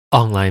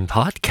Online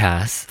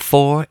Podcast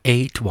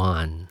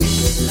 481.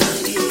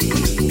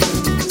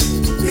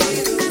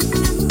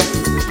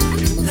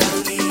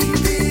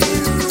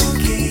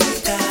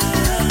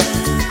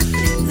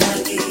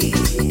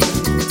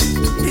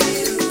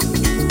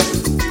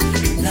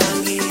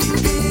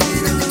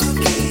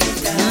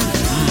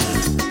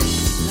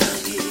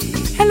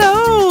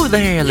 Hello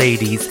there,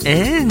 ladies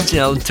and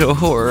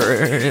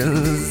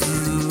gentlemen.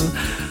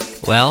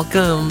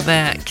 Welcome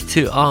back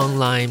to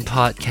Online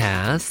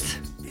Podcast.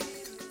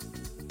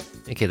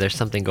 Okay, there's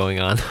something going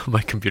on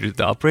my computer.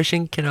 The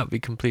operation cannot be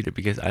completed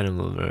because item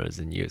loader is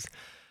in use.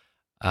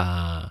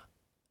 Okay,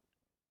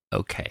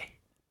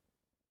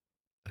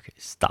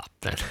 stop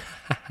then.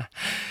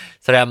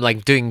 So I'm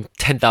like doing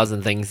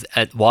 10,000 things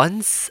at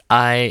once.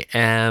 I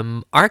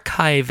am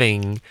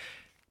archiving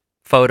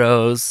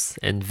photos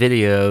and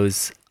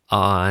videos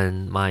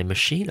on my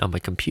machine, on my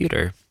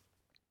computer.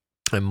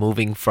 I'm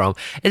moving from,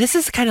 and this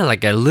is kind of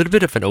like a little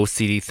bit of an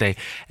OCD thing,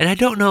 and I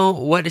don't know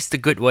what is the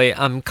good way.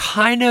 I'm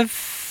kind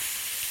of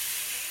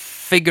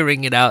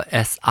figuring it out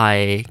as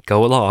I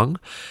go along.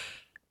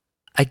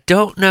 I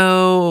don't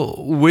know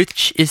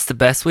which is the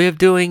best way of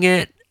doing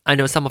it. I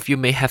know some of you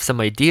may have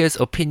some ideas,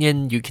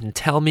 opinion. You can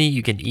tell me,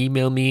 you can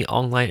email me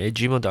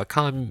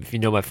online@gmail.com. If you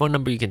know my phone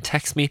number, you can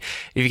text me.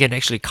 If you can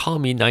actually call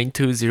me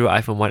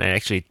 920-iPhone1 and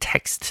actually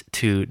text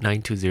to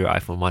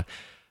 920-iPhone1.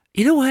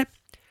 You know what?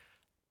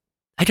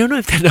 I don't know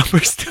if that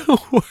number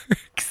still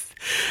works,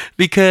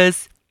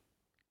 because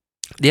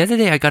the other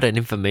day I got an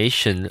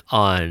information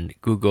on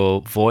Google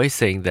Voice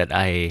saying that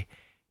I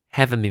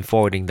haven't been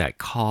forwarding that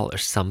call or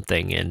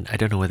something, and I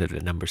don't know whether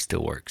the number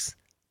still works.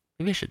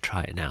 Maybe I should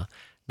try it now.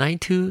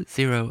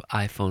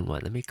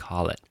 920-iPhone1. Let me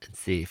call it and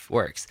see if it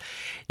works.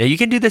 Now you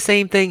can do the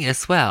same thing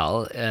as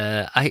well.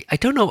 I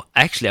don't know.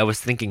 Actually, I was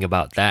thinking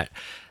about that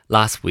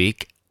last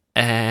week,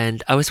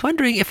 and I was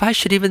wondering if I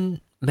should even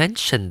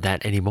mention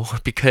that anymore,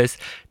 because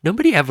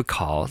nobody ever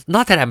calls.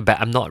 Not that I'm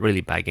not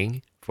really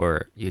begging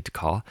for you to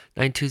call.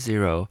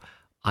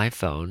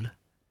 920-iPhone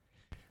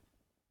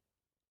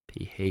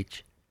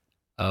PHONE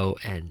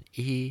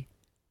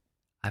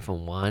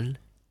iPhone 1.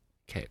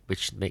 Okay,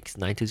 which makes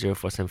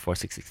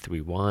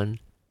 920-474-6631. Let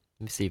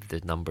me see if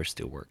the number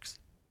still works.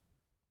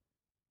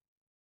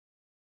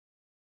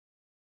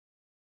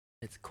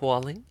 It's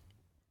calling.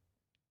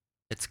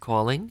 It's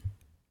calling.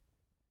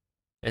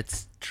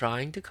 It's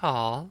trying to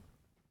call.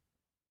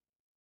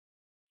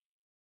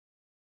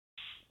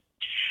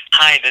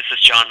 Hi, this is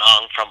John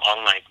Ong from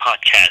Online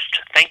Podcast.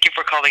 Thank you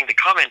for calling the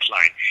comment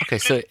line. Okay,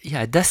 so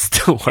yeah, it does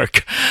still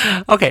work.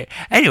 Okay,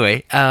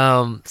 anyway,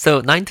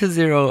 so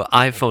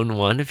 920-iPhone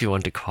 1 if you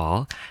want to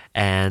call.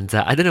 And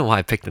I don't know why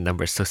I picked the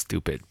number, it's so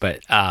stupid.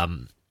 But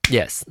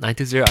yes,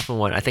 920-iPhone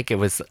 1. I think I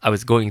was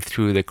going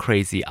through the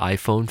crazy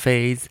iPhone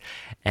phase.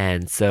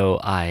 And so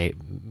I,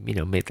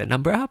 made the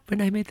number up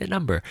and I made the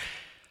number.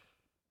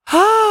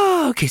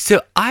 Okay,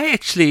 so I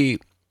actually...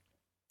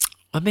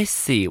 Let me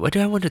see. What do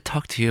I want to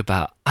talk to you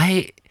about?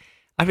 I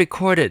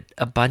recorded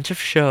a bunch of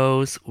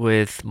shows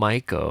with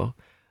Michael,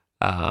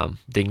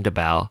 Ding the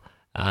Bell,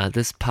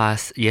 this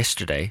past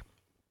yesterday.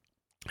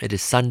 It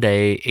is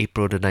Sunday,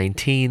 April the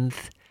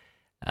 19th,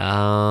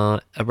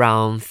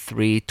 around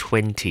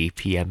 3:20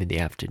 p.m. in the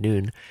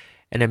afternoon.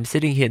 And I'm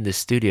sitting here in the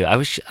studio.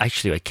 I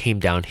came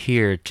down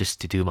here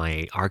just to do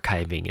my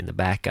archiving and the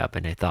backup.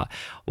 And I thought,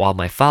 while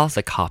my files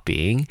are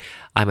copying,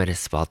 I might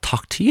as well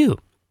talk to you.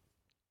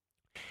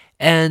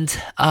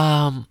 And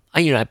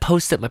I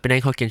posted my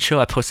Penang Hokkien show.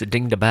 I posted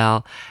Ding the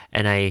Bell,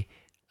 and I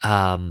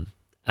am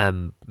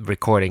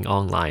recording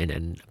online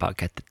and about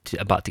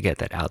to get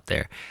that out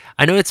there.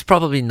 I know it's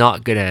probably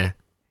not gonna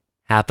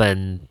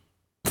happen.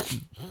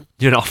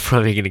 You're not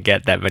probably gonna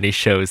get that many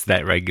shows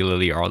that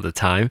regularly all the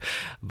time,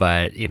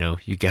 but you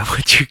get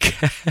what you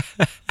get.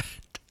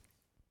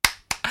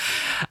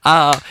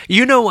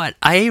 You know what?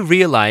 I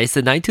realized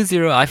the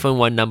 920-iPhone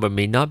 1 number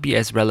may not be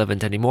as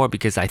relevant anymore,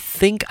 because I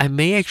think I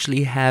may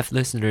actually have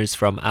listeners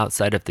from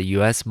outside of the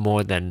US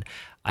more than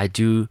I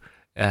do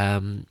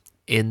in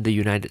the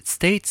United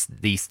States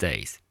these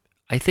days.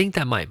 I think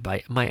that might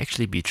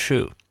actually be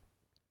true.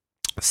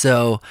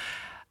 So,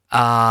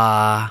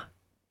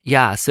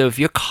 yeah. So if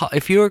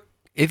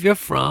you're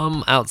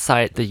from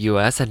outside the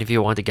US and if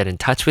you want to get in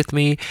touch with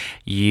me,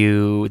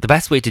 the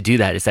best way to do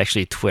that is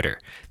actually Twitter.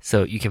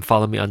 So you can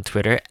follow me on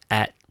Twitter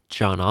at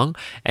John Ong.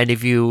 And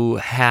if you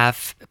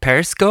have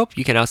Periscope,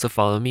 you can also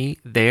follow me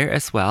there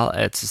as well.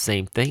 It's the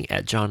same thing,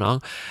 at John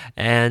Ong.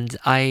 And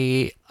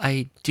I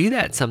do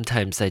that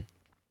sometimes. I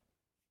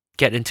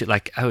get into,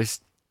 I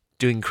was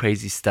doing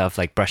crazy stuff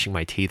like brushing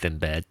my teeth in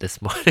bed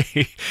this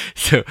morning.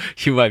 So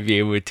you might be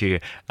able to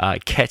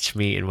catch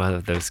me in one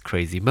of those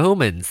crazy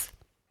moments.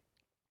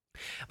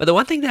 But the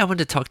one thing that I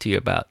wanted to talk to you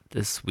about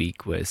this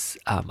week was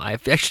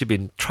I've actually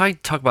been trying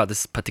to talk about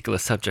this particular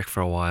subject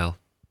for a while,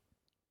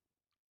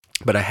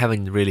 but I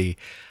haven't really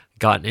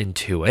gotten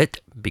into it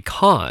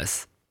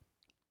because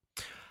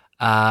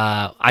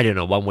I don't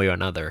know, one way or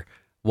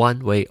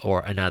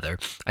another,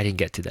 I didn't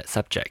get to that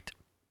subject.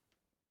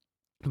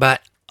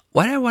 But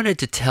what I wanted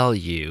to tell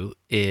you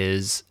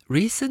is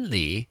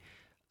recently,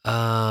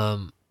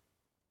 um,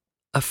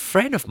 a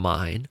friend of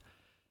mine,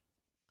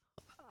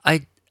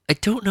 I I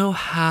don't know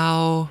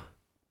how.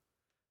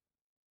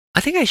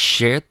 I think I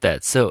shared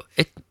that, so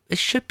it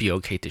should be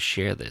okay to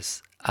share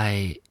this.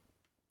 I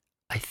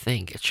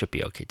think it should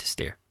be okay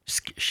to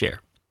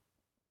share.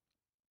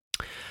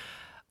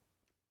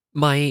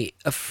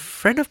 A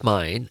friend of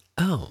mine.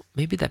 Oh,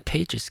 maybe that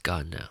page is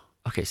gone now.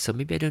 Okay, so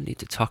maybe I don't need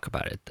to talk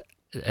about it.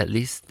 At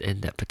least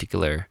in that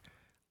particular.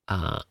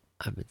 I've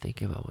been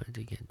thinking about wanting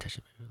to get in touch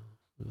with.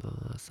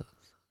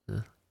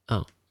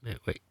 Oh,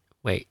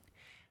 wait, wait.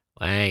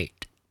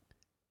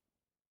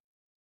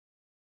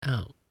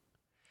 Oh,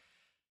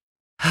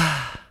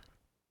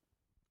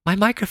 my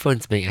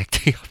microphone's being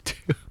acting up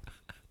too.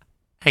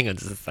 Hang on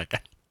just a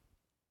second.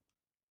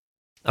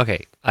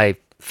 Okay, I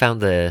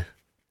found the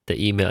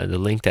email and the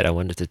link that I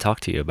wanted to talk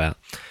to you about.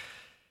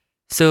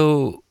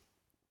 So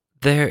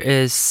there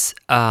is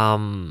a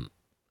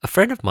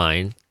friend of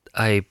mine.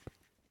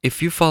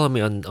 If you follow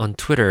me on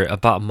Twitter,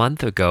 about a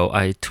month ago,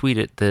 I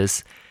tweeted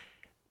this,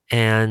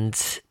 and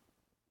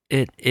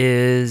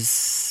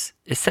it's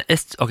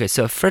okay.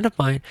 So a friend of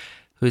mine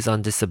who's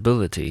on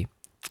disability,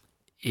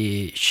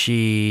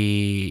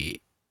 she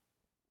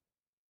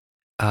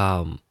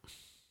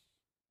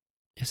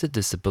is it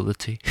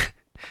disability?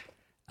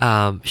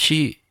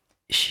 She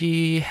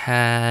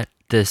had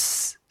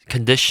this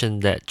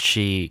condition that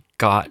she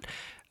got,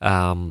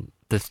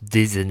 this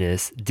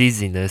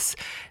dizziness,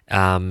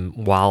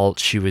 while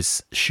she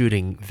was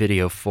shooting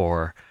video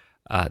for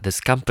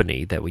this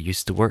company that we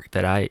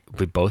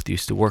both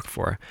used to work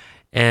for,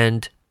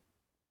 and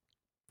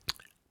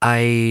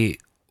I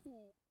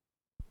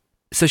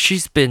so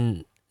she's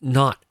been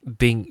not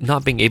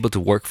being able to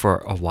work for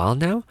a while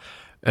now.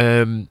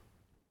 Um,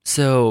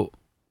 so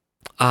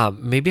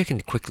maybe I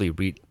can quickly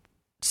read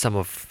some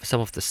of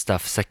the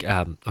stuff. It's like,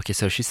 okay,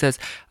 so she says,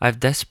 I've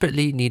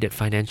desperately needed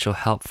financial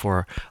help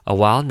for a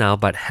while now,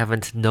 but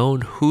haven't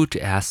known who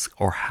to ask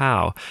or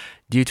how.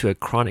 Due to a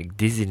chronic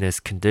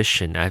dizziness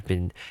condition, I've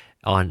been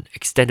on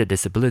extended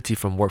disability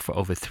from work for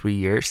over 3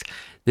 years.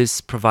 This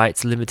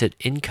provides limited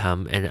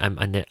income,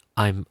 and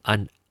I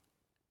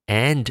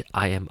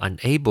am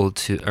unable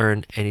to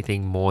earn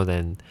anything more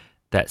than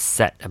that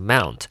set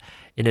amount.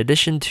 In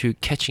addition to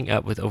catching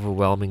up with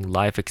overwhelming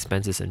life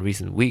expenses in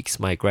recent weeks,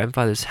 my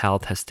grandfather's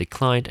health has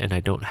declined, and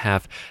I don't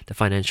have the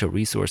financial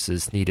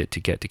resources needed to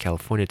get to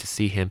California to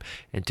see him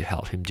and to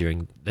help him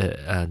during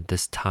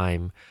this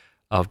time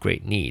of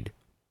great need.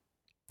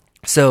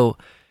 So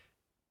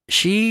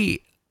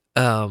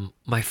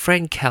my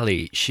friend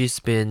Kelly, she was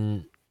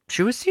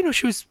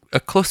a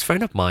close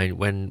friend of mine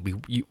when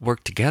we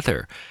worked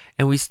together,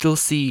 and we still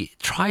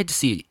try to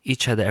see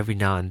each other every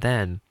now and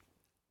then.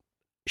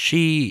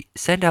 She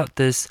sent out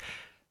this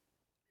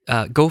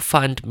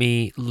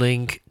GoFundMe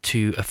link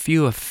to a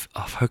few of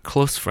her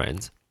close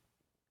friends,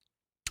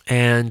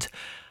 and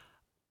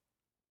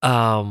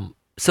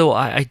so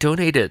I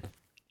donated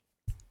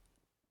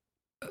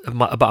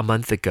about a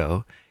month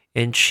ago,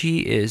 and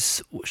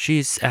she's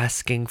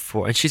asking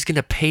for, and she's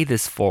gonna pay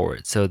this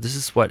forward. So this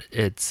is what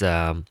it's.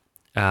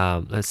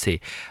 Let's see.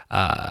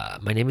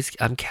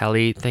 I'm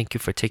Kelly. Thank you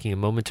for taking a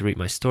moment to read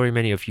my story.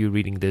 Many of you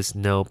reading this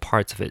know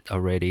parts of it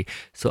already,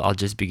 so I'll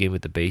just begin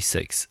with the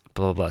basics.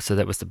 Blah blah blah. So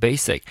that was the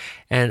basic,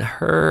 and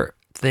her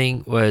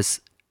thing was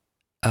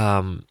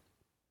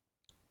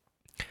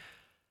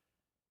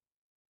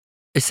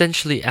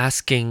essentially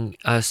asking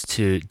us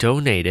to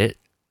donate it,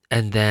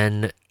 and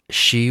then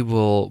she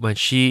will, when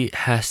she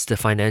has the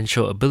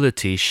financial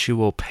ability, she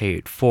will pay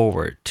it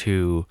forward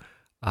to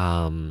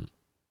um,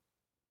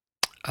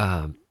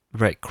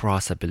 Red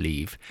Cross, I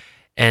believe.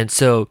 And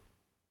so,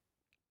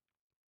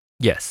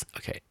 yes,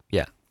 okay,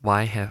 yeah.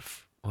 Why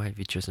have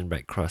you chosen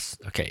Red Cross?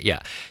 Okay,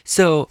 yeah.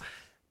 So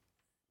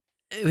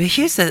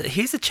here's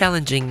a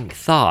challenging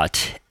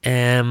thought.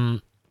 How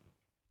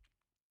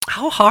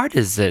hard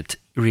is it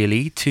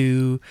really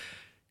to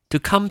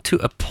come to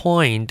a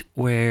point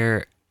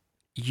where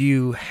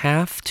you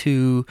have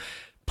to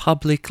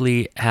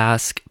publicly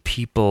ask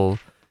people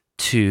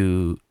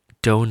to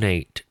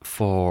donate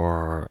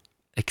for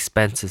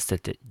expenses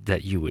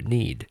that you would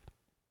need?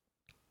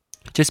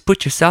 Just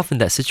put yourself in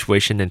that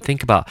situation and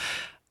think about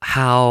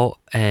how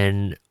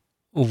and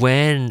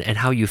when and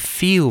how you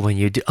feel when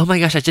you do. Oh my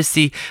gosh, I just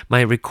see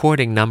my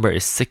recording number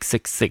is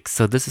 666,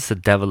 so this is a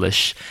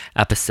devilish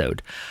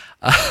episode.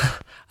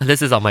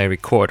 This is on my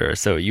recorder,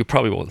 so you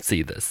probably won't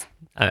see this.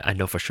 I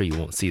know for sure you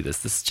won't see this.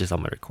 This is just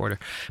on my recorder.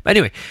 But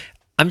anyway,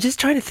 I'm just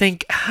trying to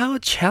think how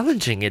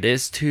challenging it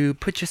is to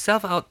put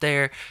yourself out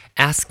there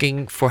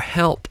asking for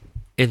help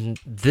in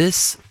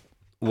this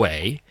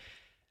way,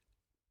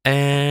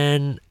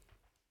 and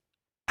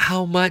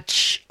how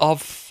much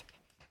of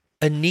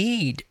a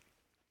need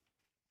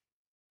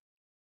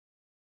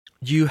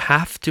you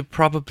have to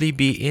probably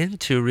be in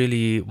to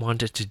really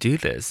wanted to do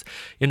this.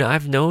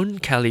 I've known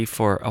Kelly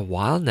for a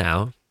while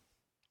now,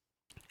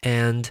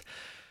 and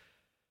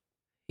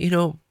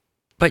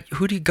but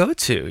who do you go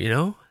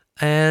to?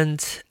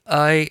 And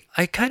I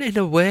kind of, in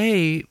a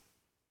way,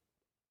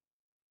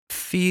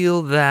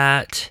 feel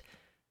that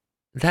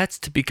that's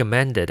to be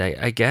commended.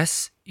 I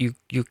guess you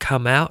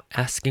come out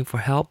asking for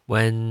help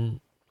when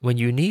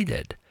you need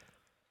it.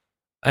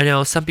 I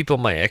know some people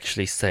might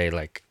actually say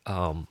like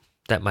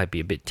that might be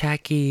a bit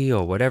tacky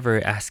or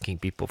whatever, asking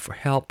people for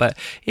help. But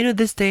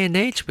this day and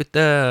age with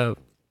the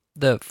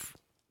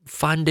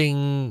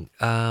funding,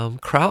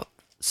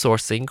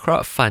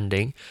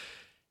 crowdfunding,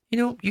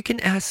 you can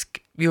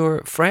ask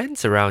your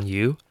friends around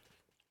you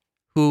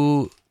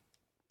who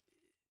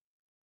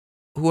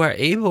are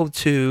able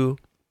to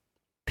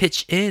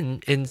pitch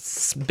in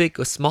big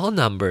or small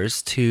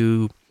numbers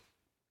to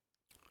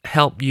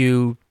help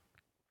you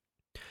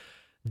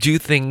do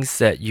things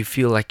that you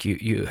feel like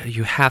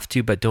you have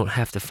to but don't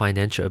have the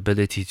financial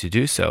ability to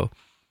do so.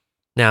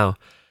 Now,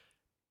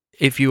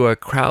 if you are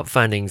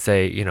crowdfunding,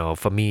 say,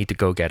 for me to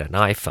go get an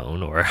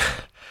iPhone or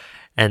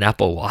an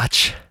Apple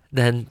Watch,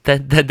 then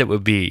that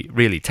would be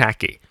really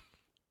tacky.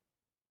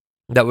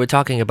 That we're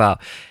talking about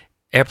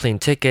airplane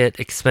ticket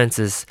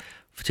expenses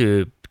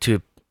to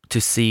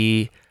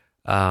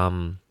see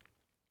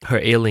her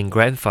ailing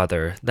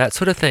grandfather, that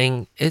sort of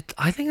thing.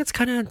 I think it's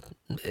kind of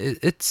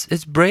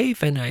it's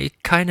brave, and I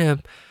kind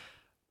of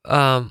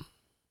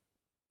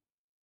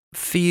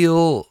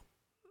feel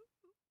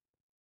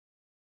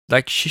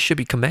like she should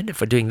be commended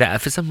for doing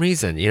that for some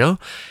reason.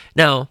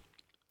 Now,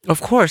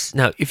 of course,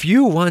 if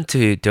you want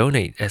to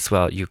donate as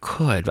well, you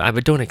could. I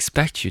don't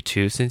expect you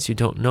to, since you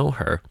don't know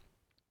her.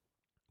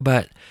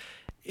 But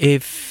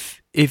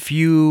if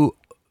you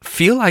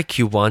feel like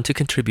you want to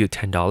contribute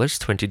 $10,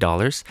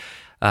 $20,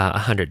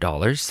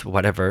 $100,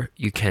 whatever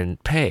you can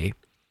pay,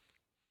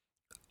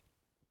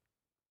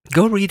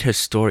 go read her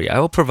story. I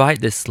will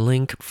provide this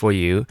link for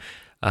you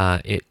on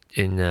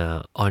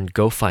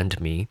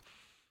GoFundMe,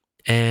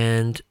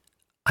 and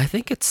I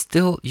think you're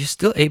still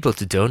able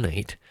to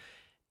donate.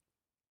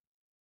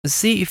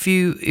 See if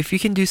you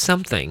can do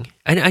something.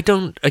 And I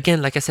don't,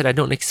 again, like I said, I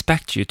don't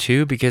expect you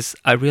to, because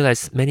I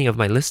realize many of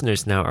my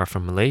listeners now are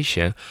from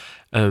Malaysia.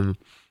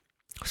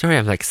 Sorry,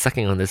 I'm like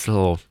sucking on this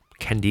little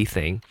candy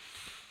thing.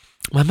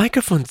 My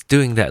microphone's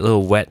doing that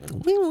little wet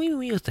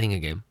thing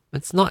again.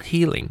 It's not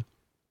healing.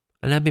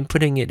 And I've been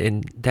putting it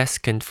in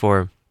Descant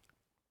for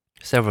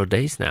several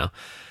days now.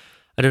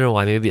 I don't know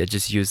why. Maybe I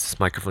just used this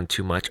microphone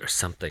too much or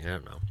something. I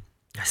don't know.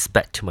 I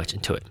spat too much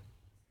into it.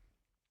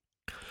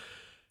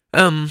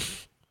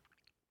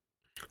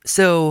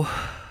 So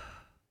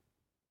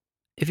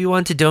if you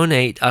want to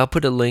donate, I'll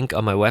put a link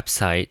on my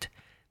website.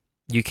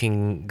 You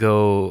can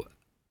go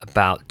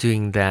about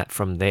doing that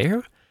from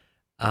there.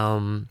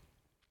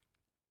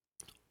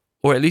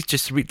 Or at least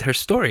just read her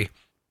story.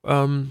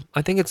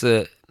 I think it's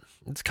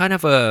kind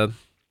of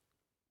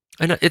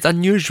it's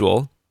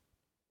unusual.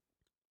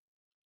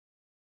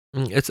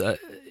 It's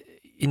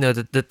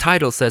the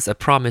title says "A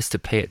Promise to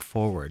Pay It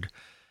Forward."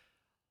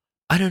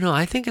 I don't know.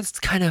 I think it's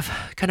kind of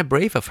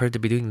brave of her to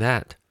be doing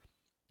that.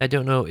 I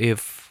don't know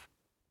if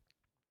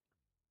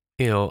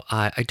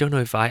I don't know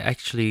if I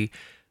actually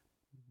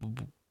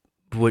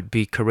would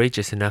be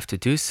courageous enough to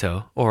do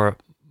so, or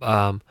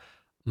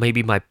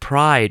maybe my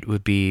pride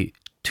would be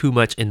too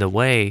much in the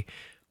way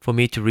for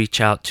me to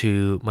reach out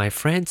to my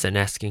friends and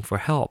asking for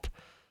help.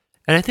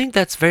 And I think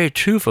that's very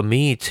true for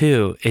me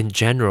too, in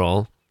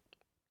general,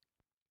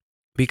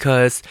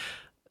 because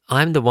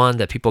I'm the one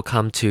that people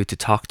come to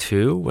talk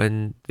to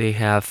when they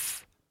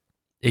have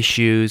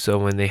issues or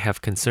when they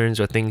have concerns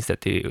or things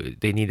that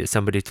they needed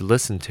somebody to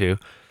listen to.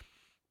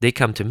 They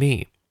come to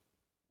me.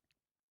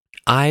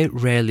 I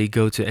rarely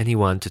go to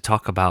anyone to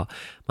talk about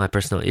my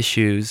personal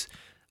issues.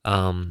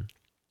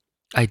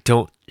 I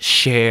don't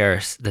share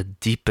the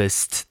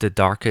deepest, the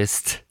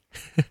darkest.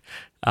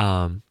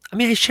 I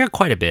mean, I share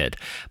quite a bit,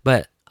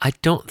 but I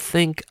don't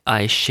think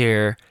I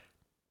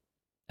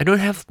don't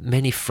have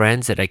many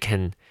friends that I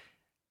can,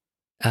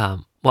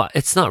 well,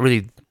 it's not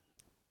really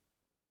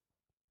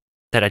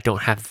that I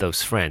don't have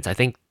those friends. I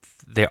think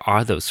there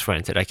are those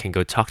friends that I can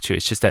go talk to.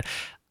 It's just that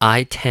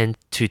I tend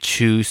to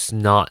choose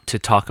not to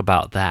talk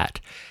about that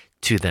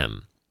to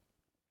them.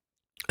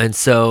 And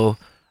so,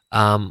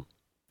 I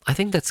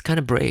think that's kind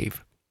of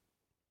brave.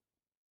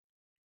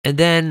 And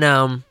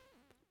then,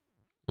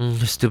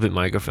 stupid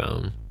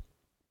microphone.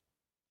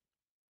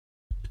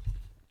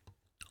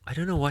 I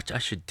don't know what I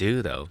should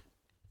do though.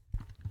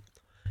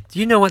 Do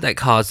you know what that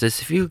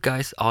causes? If you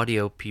guys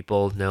audio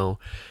people know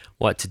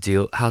what to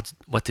do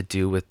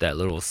with that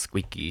little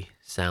squeaky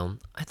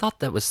sound. I thought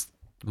that was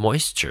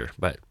moisture,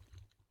 but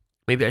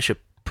maybe I should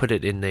put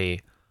it in a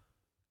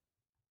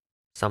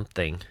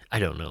something. I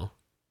don't know.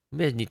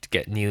 Maybe I need to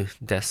get new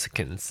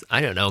desiccants.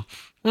 I don't know.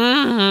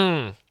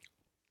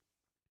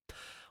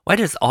 Why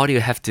does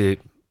audio have to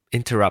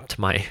interrupt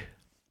my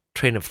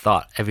train of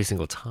thought every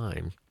single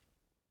time?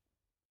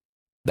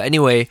 But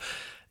anyway,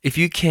 if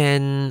you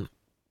can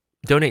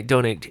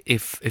donate.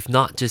 If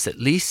not, just at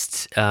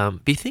least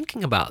be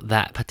thinking about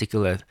that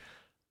particular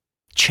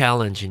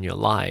challenge in your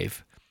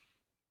life.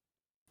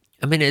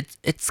 I mean,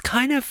 it's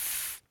kind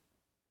of.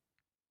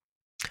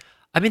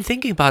 I've been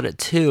thinking about it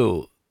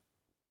too.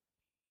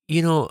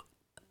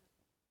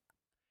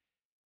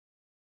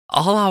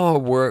 all our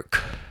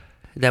work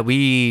that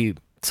we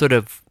sort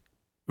of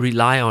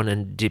rely on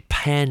and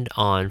depend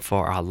on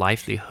for our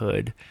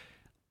livelihood,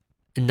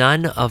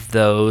 none of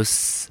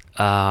those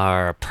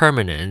are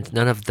permanent.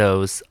 None of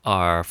those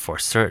are for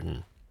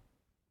certain.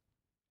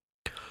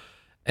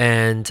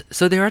 And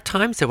so there are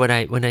times that when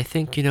I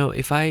think,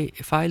 if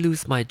I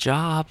lose my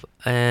job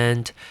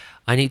and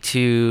I need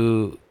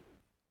to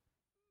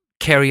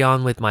carry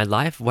on with my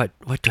life, what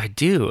do I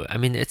do? I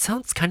mean, it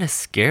sounds kind of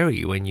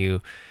scary when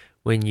you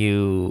when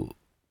you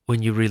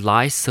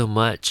rely so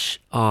much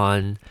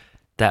on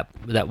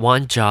that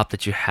one job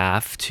that you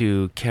have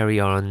to carry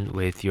on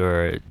with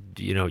your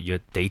your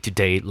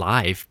day-to-day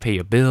life, pay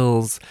your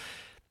bills,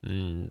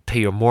 pay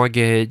your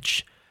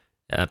mortgage,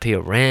 pay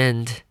your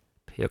rent,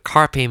 pay your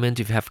car payment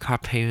if you have car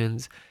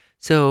payments.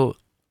 So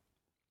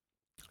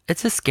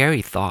it's a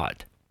scary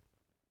thought,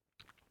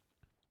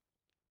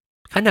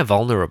 kind of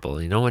vulnerable,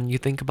 when you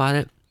think about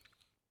it,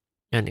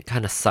 and it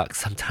kind of sucks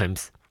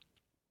sometimes.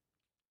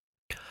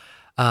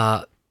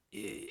 uh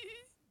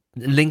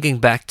Linking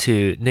back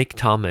to Nick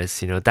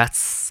Thomas,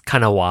 that's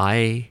kind of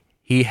why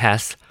he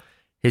has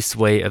his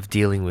way of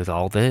dealing with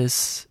all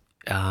this,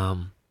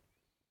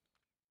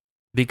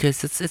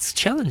 because it's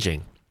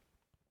challenging.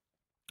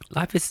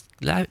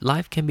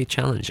 Life can be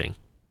challenging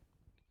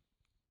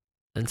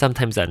and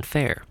sometimes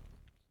unfair.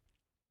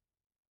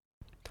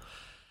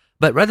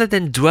 But rather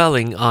than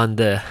dwelling on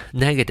the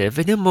negative,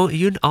 and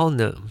you all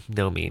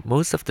know me.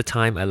 Most of the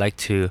time, I like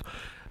to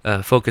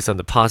focus on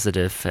the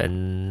positive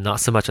and not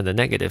so much on the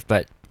negative.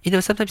 But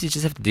sometimes you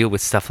just have to deal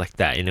with stuff like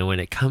that. When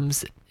it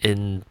comes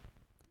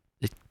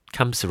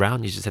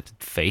around, you just have to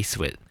face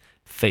it.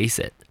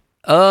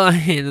 Oh, I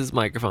hate this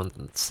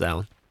microphone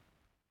sound.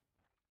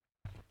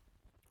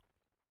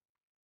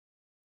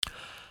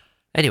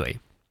 Anyway,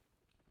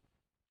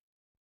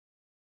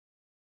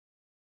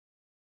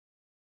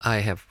 I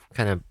have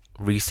kind of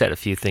reset a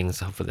few things.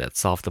 Hopefully that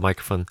solved the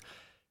microphone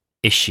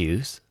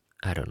issues.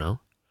 I don't know.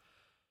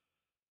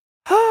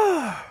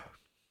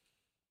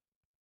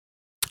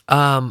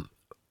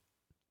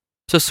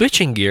 So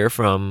switching gear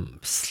from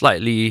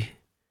slightly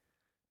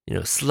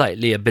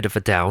a bit of a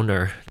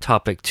downer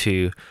topic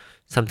to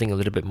something a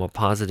little bit more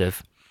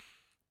positive,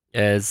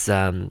 is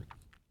I'm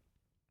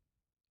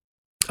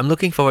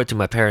looking forward to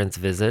my parents'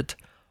 visit.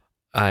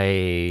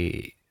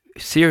 I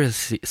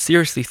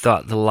seriously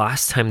thought the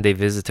last time they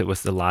visited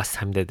was the last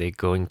time that they're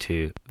going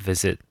to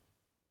visit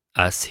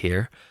us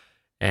here,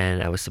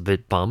 and I was a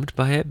bit bummed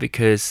by it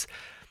because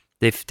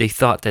they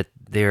thought that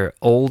they're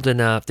old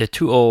enough, they're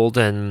too old,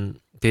 and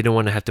they don't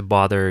want to have to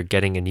bother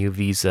getting a new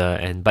visa,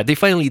 but they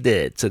finally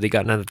did. So they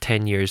got another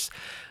 10 years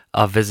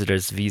of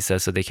visitors visa,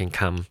 so they can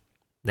come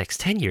next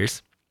 10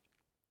 years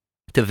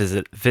to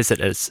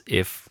visit us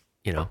if,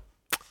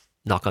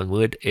 knock on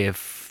wood,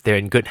 if they're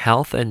in good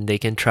health and they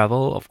can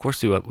travel. Of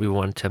course, we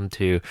want them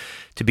to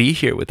be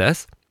here with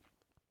us.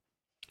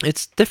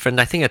 It's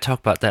different. I think I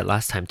talked about that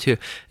last time too.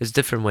 It's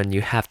different when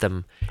you have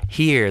them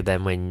here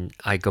than when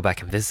I go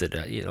back and visit.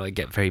 I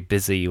get very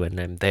busy when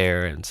I'm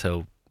there, and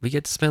so we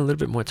get to spend a little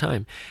bit more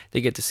time.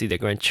 They get to see their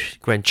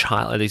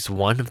grandchild, at least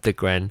one of the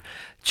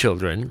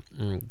grandchildren,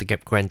 the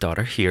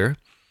granddaughter here.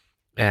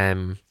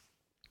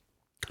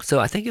 So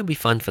I think it'll be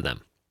fun for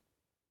them.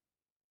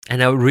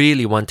 And I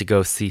really want to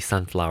go see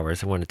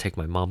sunflowers. I want to take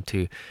my mom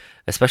to,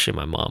 especially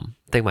my mom.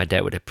 I think my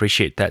dad would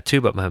appreciate that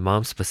too, but my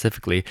mom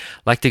specifically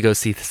like to go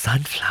see the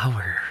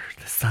sunflower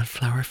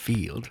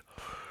field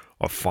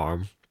or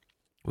farm.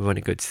 We want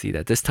to go to see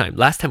that this time.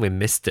 Last time we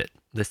missed it.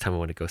 This time I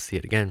want to go see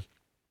it again.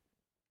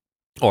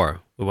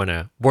 Or we want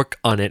to work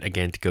on it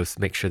again to go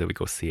make sure that we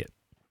go see it.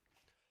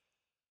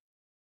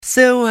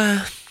 So,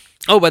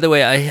 oh, by the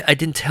way, I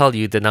didn't tell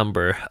you the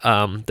number.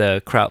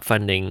 The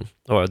crowdfunding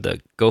or the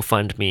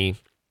GoFundMe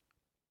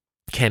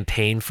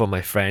campaign for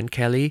my friend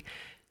Kelly.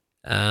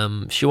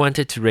 She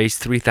wanted to raise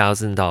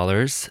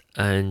 $3,000,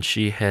 and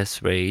she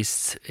has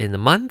raised in a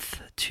month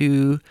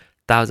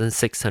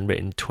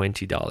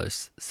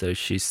 $2,620. So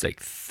she's like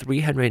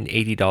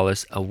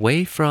 $380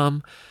 away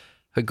from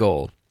her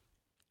goal.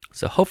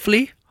 So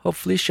hopefully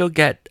she'll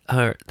get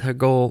her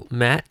goal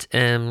met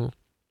and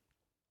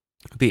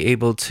be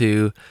able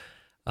to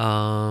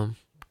go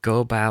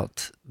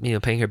about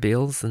paying her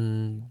bills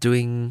and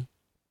doing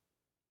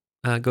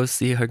go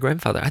see her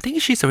grandfather. I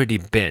think she's already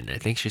been.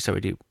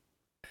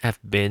 Have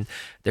been.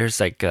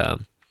 There's like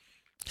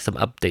some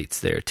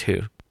updates there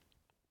too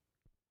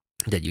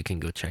that you can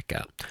go check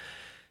out.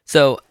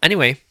 So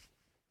anyway,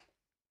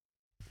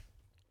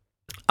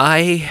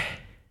 I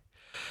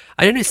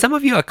don't know. Some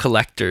of you are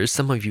collectors.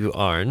 Some of you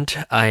aren't.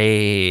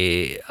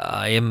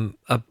 I'm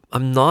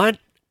not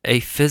a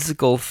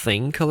physical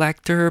thing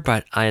collector,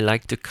 but I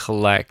like to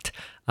collect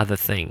other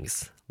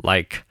things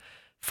like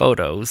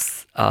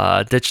photos,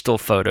 digital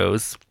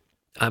photos.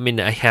 I mean,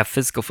 I have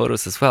physical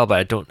photos as well, but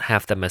I don't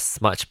have them as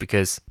much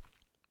because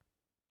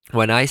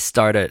when I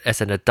started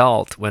as an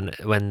adult,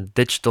 when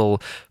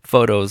digital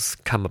photos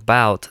come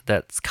about,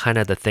 that's kind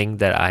of the thing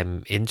that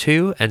I'm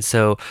into, and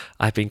so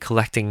I've been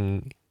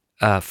collecting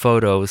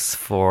photos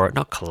for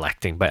not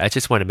collecting, but I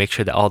just want to make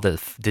sure that all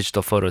the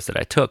digital photos that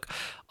I took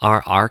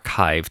are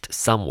archived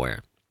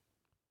somewhere.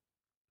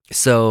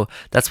 So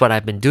that's what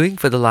I've been doing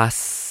for the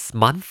last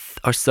month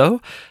or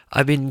so.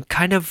 I've been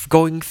kind of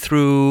going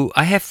through.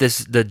 I have the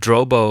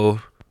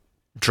Drobo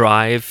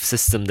drive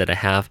system that I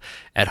have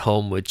at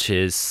home, which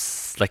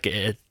is like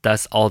it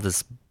does all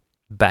this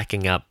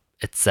backing up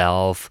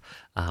itself.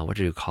 What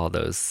do you call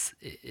those?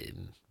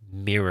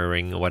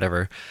 Mirroring or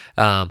whatever.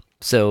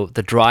 So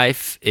the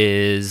drive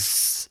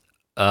is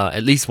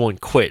at least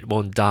won't quit,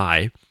 won't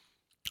die,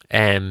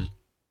 and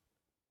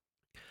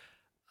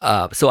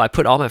so I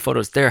put all my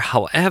photos there.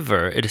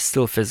 However, it is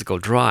still a physical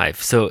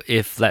drive. So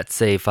if let's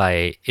say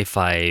if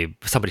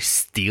somebody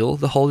steal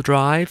the whole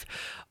drive,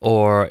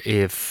 or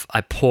if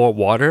I pour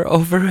water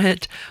over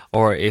it,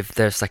 or if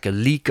there's like a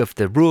leak of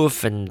the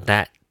roof and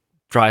that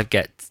drive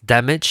gets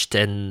damaged,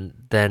 and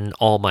then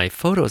all my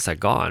photos are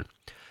gone.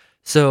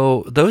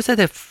 So those are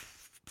the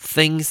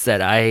things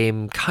that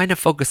I'm kind of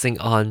focusing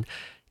on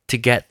to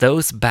get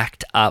those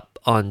backed up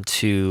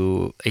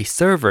onto a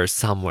server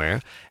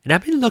somewhere. And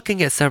I've been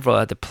looking at several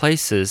other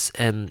places,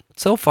 and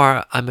so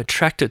far I'm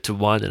attracted to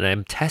one and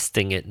I'm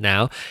testing it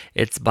now.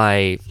 It's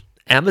by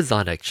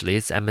Amazon, actually.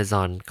 It's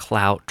Amazon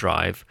Cloud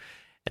Drive.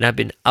 And I've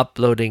been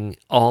uploading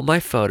all my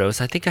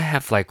photos. I think I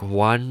have like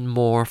one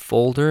more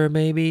folder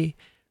maybe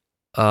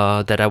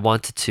that I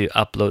wanted to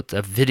upload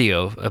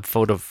a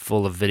photo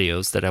full of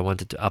videos that I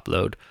wanted to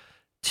upload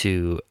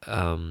to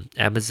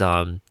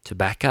Amazon to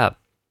back up.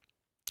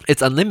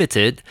 It's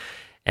unlimited,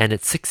 and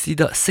it's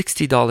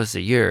 $60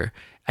 a year.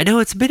 I know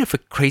it's a bit of a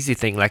crazy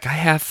thing. Like I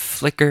have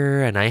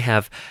Flickr, and I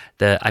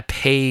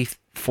pay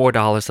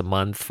 $4 a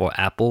month for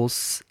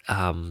Apple's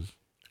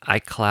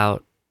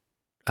iCloud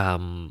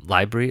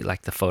library,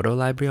 like the photo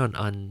library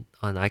on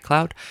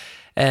iCloud,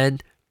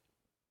 and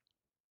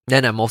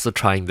then I'm also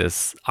trying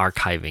this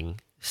archiving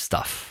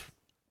stuff.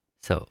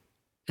 So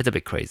it's a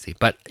bit crazy,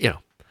 but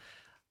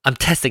I'm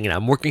testing it.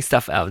 I'm working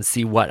stuff out and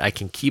see what I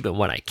can keep and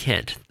what I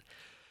can't.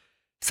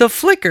 So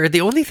Flickr,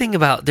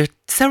 there's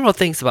several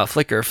things about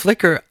Flickr.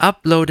 Flickr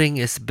uploading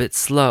is a bit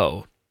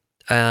slow.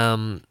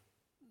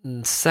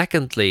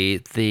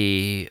 Secondly,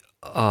 they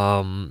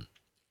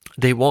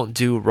won't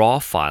do raw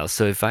files.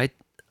 So if I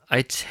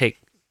take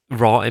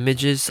raw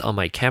images on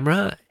my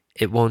camera,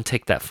 it won't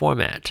take that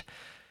format.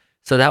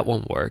 So that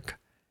won't work.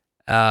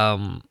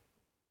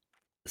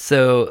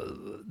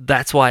 So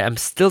that's why I'm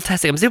still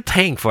testing. I'm still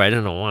paying for it. I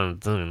don't know why I'm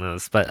doing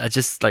this, but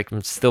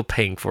I'm still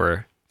paying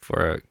for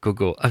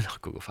Google.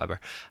 Not Google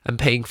Fiber. I'm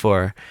paying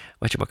for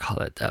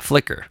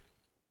Flickr.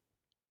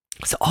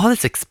 So all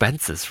this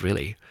expenses,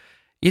 really.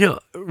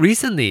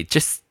 Recently,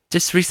 just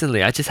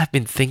recently, I just have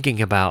been thinking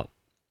about,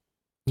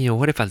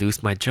 what if I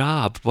lose my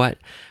job? What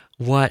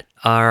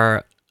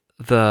are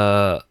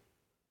the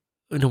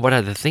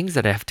things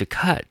that I have to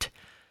cut?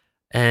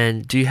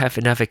 And do you have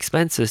enough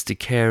expenses to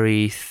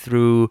carry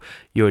through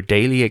your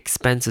daily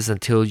expenses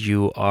until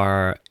you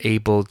are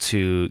able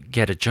to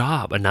get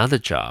another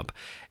job?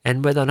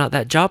 And whether or not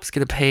that job is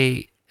going to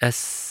pay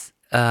as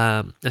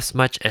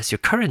much as your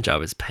current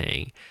job is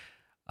paying.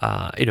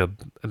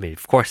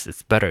 Of course,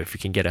 it's better if you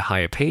can get a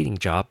higher paying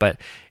job. But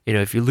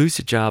if you lose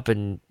your job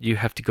and you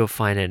have to go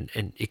find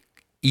an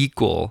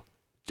equal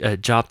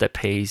job that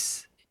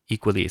pays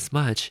equally as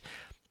much,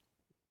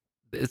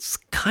 it's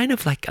kind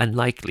of like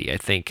unlikely, I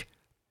think.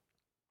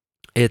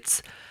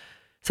 It's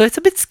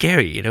a bit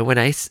scary, when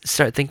I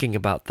start thinking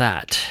about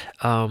that.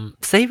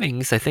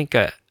 Savings, I think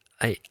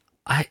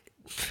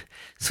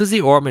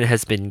Susie Orman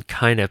has been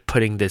kind of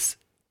putting this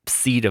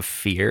seed of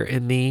fear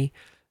in me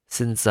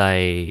since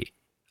I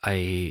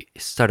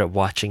started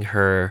watching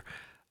her.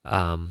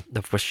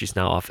 Of course, she's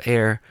now off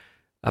air,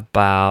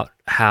 about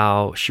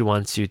how she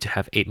wants you to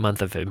have 8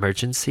 months of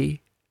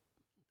emergency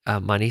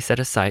money set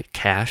aside,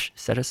 cash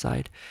set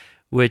aside,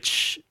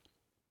 which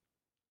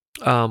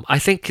I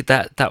think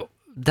that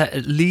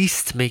at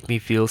least make me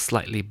feel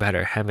slightly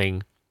better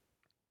having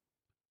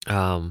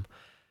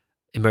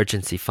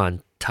emergency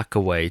fund tuck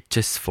away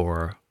just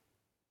for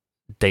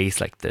days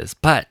like this.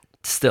 But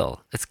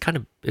still,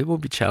 it will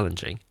be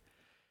challenging.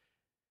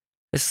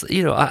 It's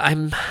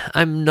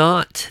I'm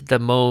not the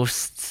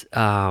most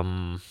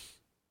I'm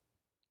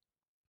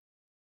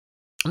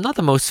not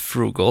the most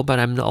frugal, but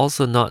I'm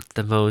also not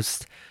the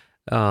most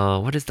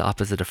what is the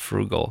opposite of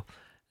frugal?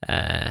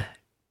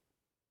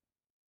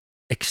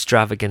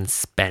 Extravagant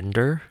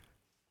spender.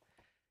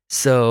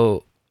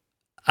 So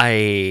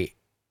I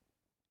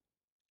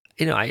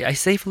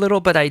save a little,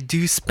 but I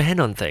do spend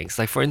on things.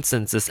 Like for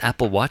instance, this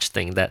Apple Watch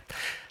thing that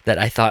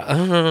I thought,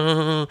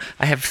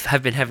 I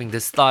have been having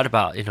this thought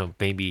about,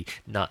 maybe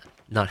not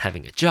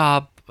having a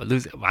job,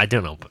 I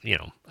don't know, but,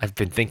 I've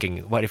been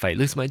thinking, what if I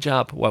lose my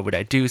job? What would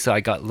I do? So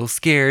I got a little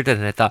scared,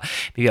 and I thought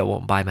maybe I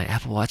won't buy my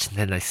Apple Watch. And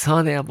then I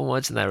saw the Apple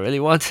Watch, and I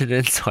really wanted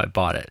it, so I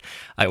bought it.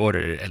 I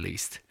ordered it at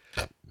least.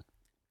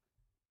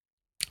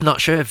 Not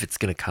sure if it's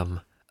gonna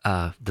come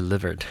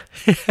delivered.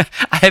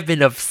 I have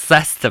been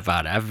obsessed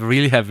about it. I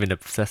really have been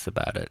obsessed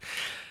about it,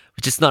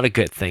 which is not a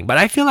good thing. But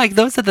I feel like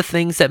those are the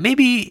things that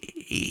maybe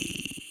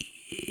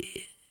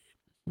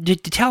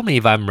tell me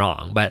if I'm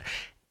wrong, but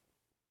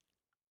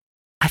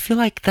I feel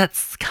like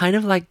that's kind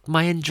of like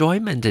my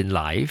enjoyment in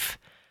life.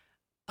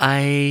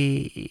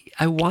 I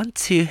want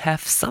to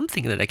have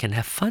something that I can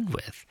have fun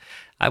with.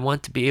 I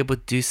want to be able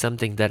to do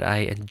something that I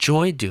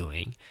enjoy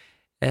doing,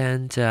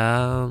 and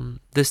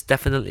this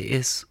definitely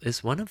is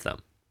one of them.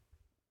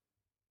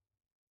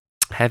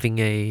 Having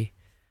a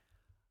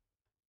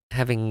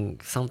having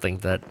something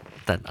that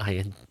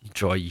I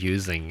enjoy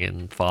using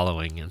and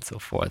following and so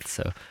forth.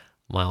 So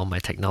all my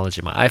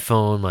technology, my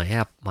iPhone, my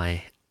app,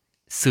 my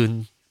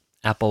soon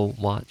Apple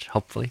Watch,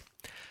 hopefully.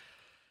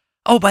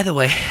 Oh, by the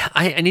way,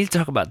 I need to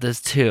talk about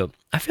this too.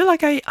 I feel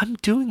like I'm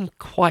doing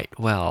quite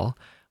well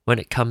when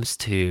it comes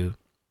to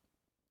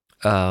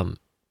um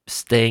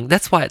staying.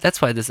 That's why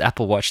this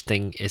Apple Watch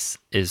thing is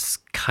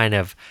kind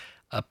of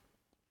it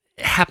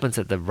happens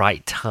at the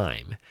right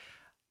time.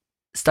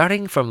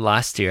 Starting from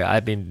last year,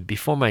 I've been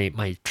before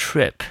my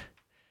trip,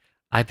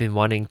 I've been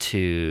wanting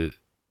to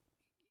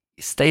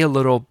stay a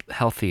little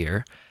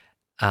healthier,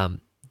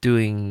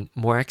 doing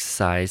more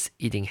exercise,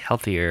 eating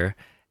healthier,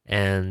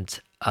 and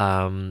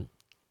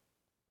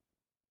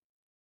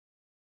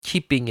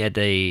keeping at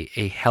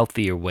a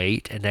healthier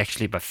weight. And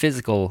actually, by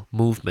physical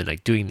movement,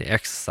 like doing the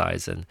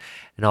exercise and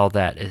all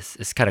that,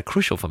 is kind of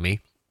crucial for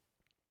me.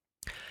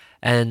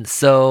 And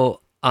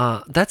so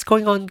that's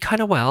going on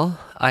kind of well.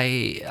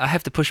 I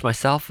have to push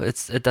myself.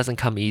 It doesn't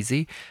come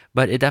easy,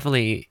 but it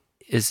definitely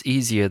is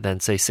easier than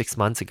say 6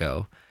 months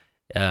ago.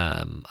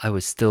 I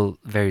was still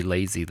very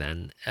lazy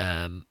then.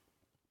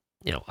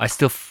 I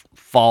still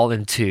fall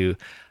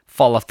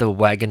off the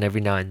wagon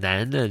every now and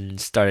then, and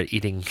started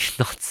eating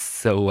not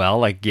so well.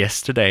 Like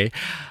yesterday,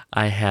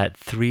 I had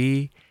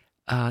three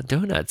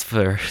donuts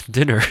for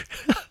dinner.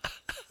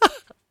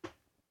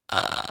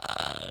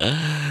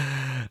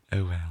 Oh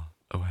well,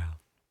 oh well.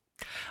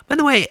 By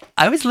the way,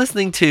 I was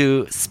listening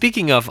to,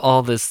 speaking of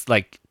all this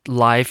like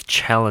life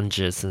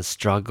challenges and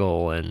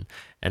struggle and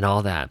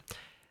all that.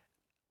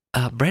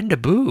 Brenda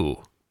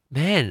Boo,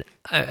 man,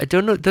 I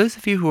don't know. Those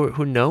of you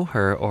who know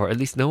her, or at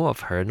least know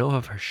of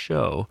her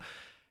show,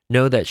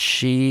 know that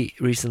she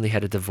recently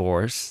had a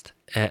divorce,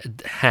 and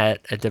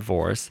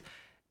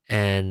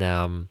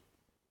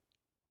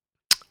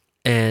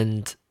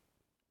and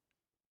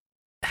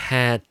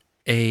had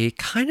a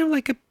kind of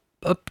like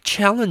a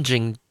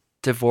challenging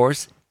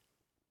divorce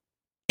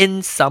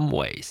in some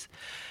ways.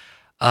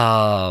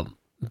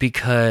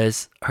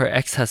 Because her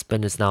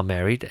ex-husband is now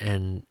married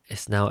and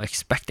is now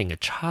expecting a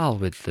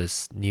child with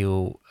this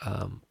new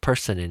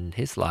person in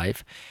his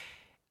life.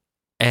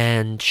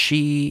 And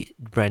she,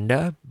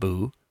 Brenda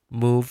Boo,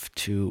 moved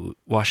to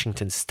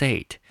Washington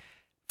State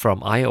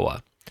from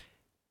Iowa.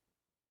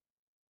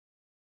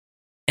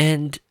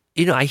 And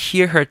I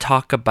hear her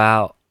talk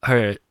about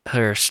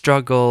her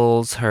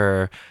struggles,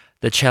 the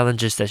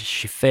challenges that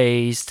she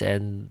faced,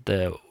 and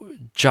the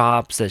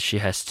jobs that she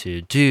has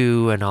to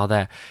do, and all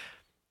that.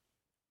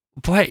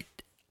 But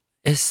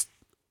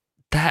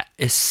that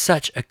is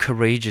such a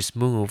courageous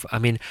move. I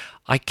mean,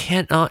 I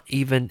cannot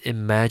even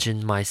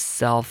imagine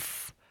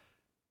myself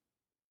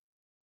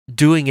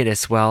doing it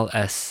as well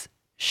as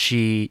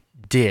she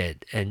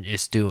did and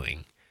is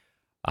doing.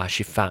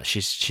 She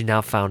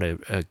now found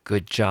a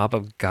good job, a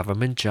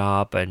government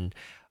job, and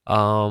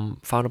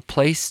found a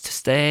place to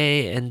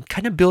stay and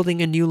kind of building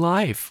a new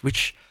life,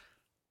 which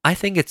I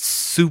think it's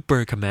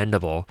super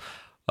commendable.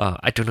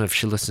 I don't know if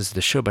she listens to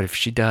the show, but if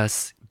she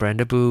does,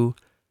 Brenda Boo,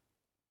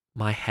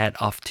 my hat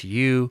off to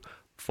you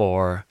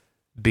for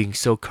being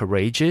so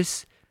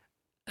courageous.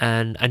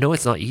 And I know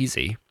it's not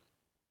easy,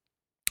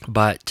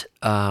 but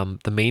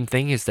the main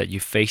thing is that you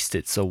faced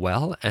it so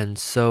well and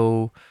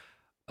so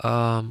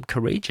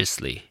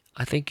courageously.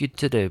 I think you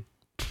did a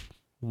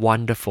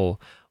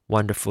wonderful,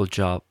 wonderful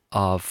job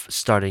of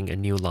starting a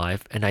new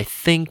life. And I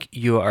think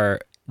you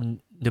are,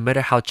 no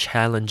matter how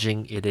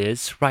challenging it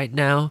is right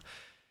now,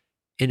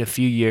 in a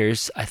few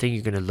years, I think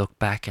you're going to look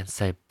back and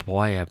say,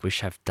 boy, I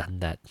wish I've done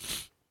that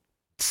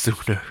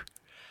sooner.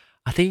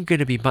 I think you're going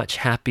to be much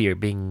happier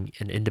being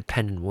an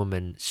independent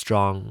woman,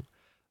 strong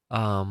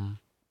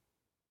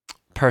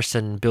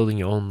person, building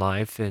your own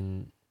life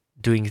and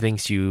doing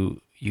things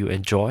you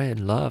enjoy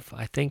and love.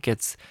 I think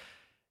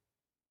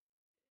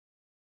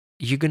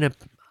you're gonna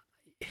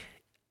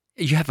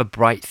you have a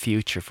bright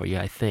future for you.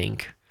 I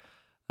think.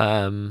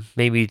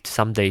 Maybe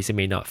some days it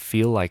may not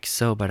feel like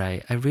so, but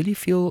I really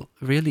feel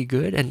really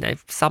good, and I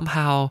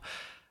somehow,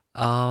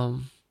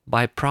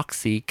 by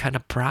proxy, kind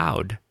of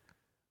proud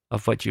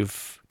of what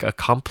you've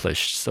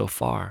accomplished so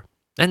far,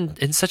 and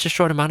in such a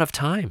short amount of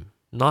time.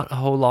 Not a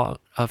whole lot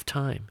of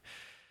time.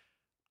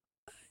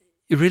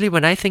 Really,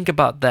 when I think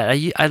about that,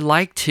 I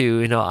like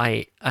to,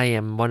 I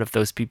am one of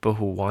those people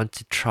who want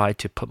to try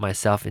to put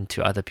myself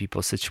into other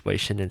people's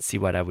situation and see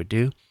what I would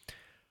do.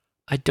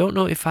 I don't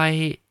know if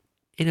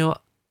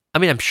I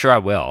mean, I'm sure I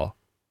will.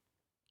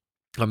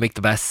 I'll make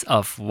the best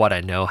of what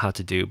I know how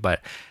to do,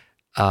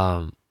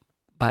 um,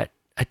 but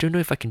I don't know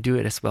if I can do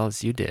it as well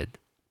as you did.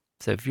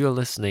 So if you're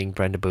listening,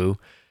 Brenda Boo,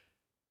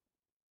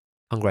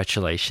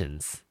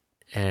 congratulations,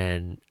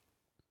 and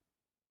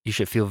you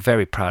should feel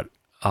very proud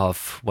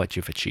of what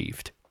you've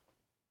achieved.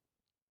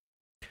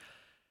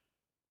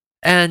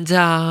 And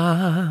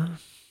yeah.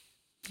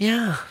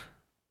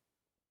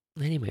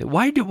 Anyway,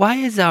 why do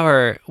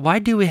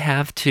we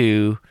have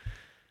to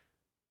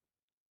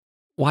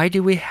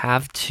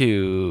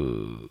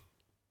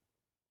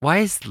why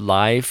is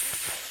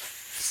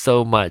life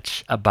so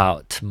much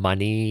about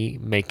money,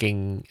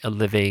 making a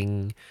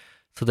living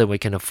so that we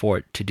can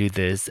afford to do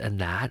this and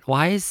that?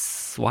 Why is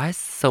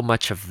so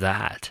much of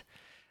that?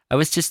 I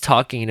was just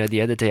talking,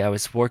 the other day I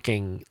was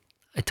working.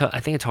 I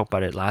think I talked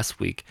about it last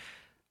week.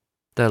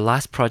 The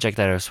last project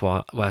that I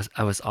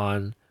was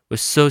on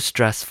was so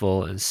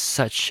stressful and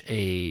has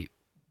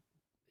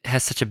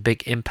such a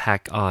big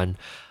impact on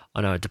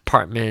our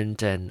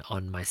department and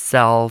on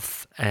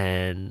myself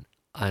and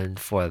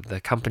for the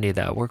company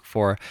that I work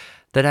for,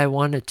 that I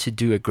wanted to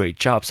do a great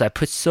job. So I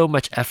put so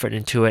much effort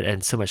into it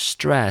and so much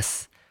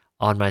stress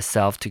on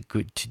myself to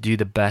do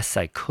the best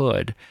I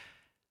could.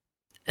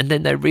 And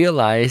then I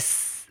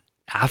realized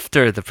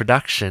after the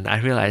production,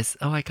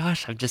 oh my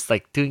gosh, I'm just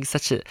like doing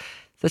such a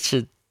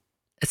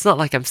it's not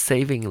like I'm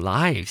saving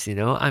lives,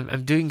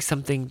 I'm doing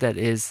something that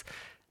is,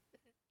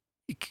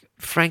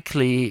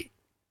 frankly,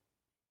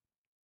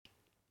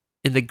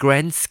 in the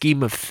grand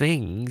scheme of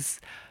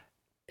things,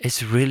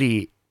 is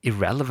really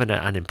irrelevant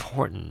and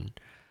unimportant.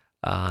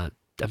 I'm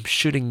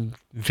shooting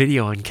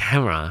video on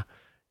camera.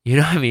 You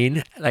know what I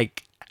mean?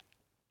 Like,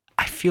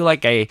 I feel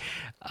like I'm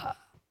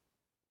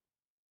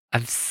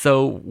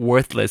so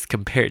worthless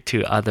compared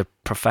to other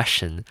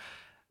profession.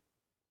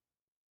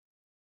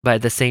 But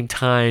at the same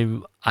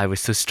time, I was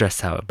so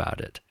stressed out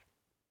about it.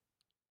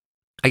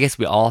 I guess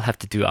we all have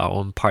to do our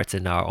own parts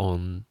in our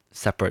own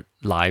separate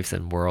lives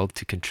and world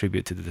to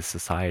contribute to the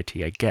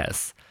society, I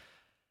guess.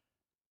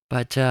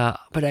 But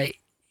I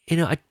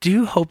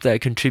do hope that I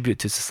contribute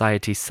to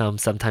society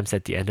sometimes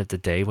at the end of the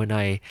day when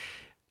I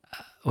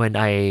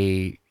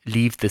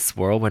leave this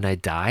world, when I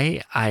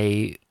die.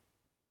 I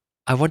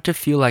want to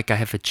feel like I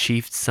have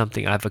achieved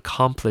something. I've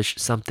accomplished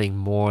something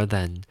more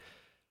than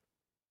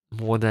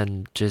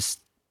just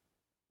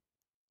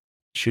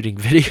shooting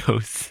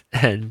videos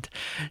and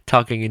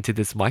talking into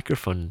this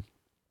microphone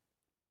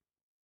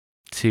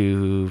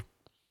to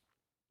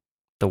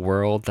the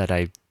world that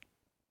I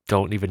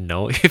don't even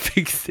know if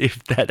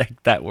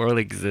that world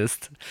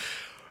exists.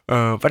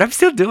 But I'm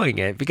still doing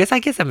it because I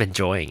guess I'm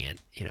enjoying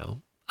it,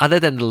 Other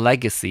than the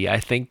legacy,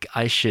 I think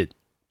I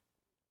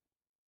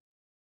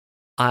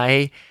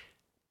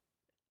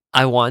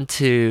want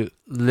to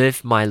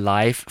live my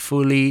life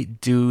fully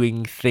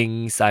doing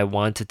things I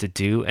wanted to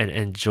do and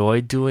enjoy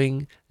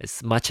doing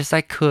as much as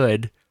I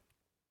could,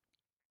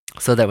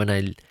 so that when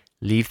I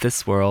leave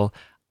this world,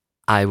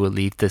 I will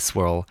leave this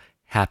world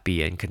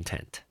happy and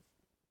content.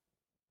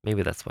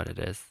 Maybe that's what it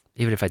is,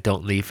 even if I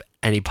don't leave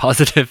any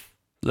positive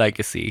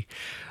legacy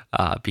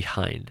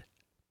behind.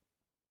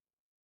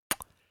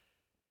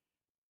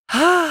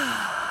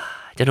 I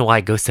don't know why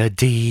it goes so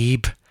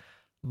deep,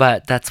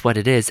 but that's what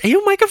it is. Hey,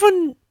 your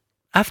microphone,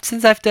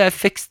 since after I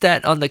fixed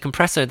that on the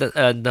compressor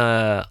on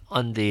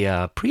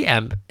the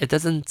preamp, it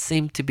doesn't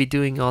seem to be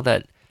doing all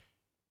that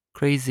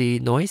crazy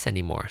noise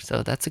anymore.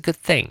 So that's a good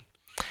thing.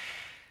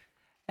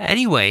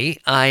 Anyway,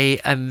 I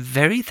am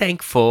very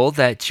thankful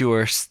that you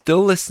are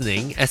still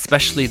listening,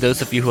 especially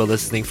those of you who are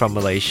listening from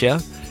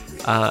Malaysia.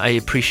 I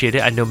appreciate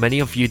it. I know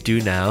many of you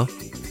do now.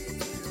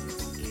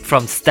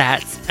 From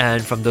stats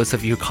and from those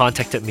of you who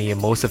contacted me, and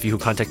most of you who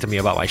contacted me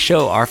about my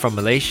show are from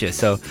Malaysia.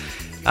 So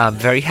I'm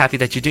very happy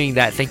that you're doing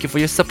that. Thank you for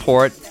your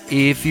support.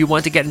 If you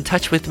want to get in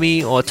touch with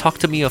me or talk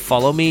to me or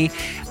follow me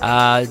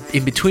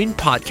in between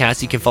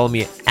podcasts, you can follow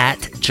me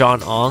at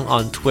John Ong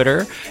on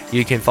Twitter.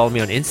 You can follow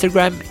me on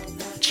Instagram,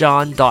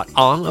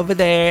 john.ong over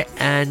there,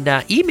 and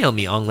email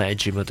me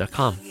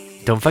onglet@gmail.com.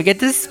 Don't forget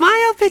to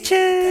smile,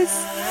 bitches.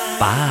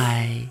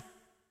 Bye.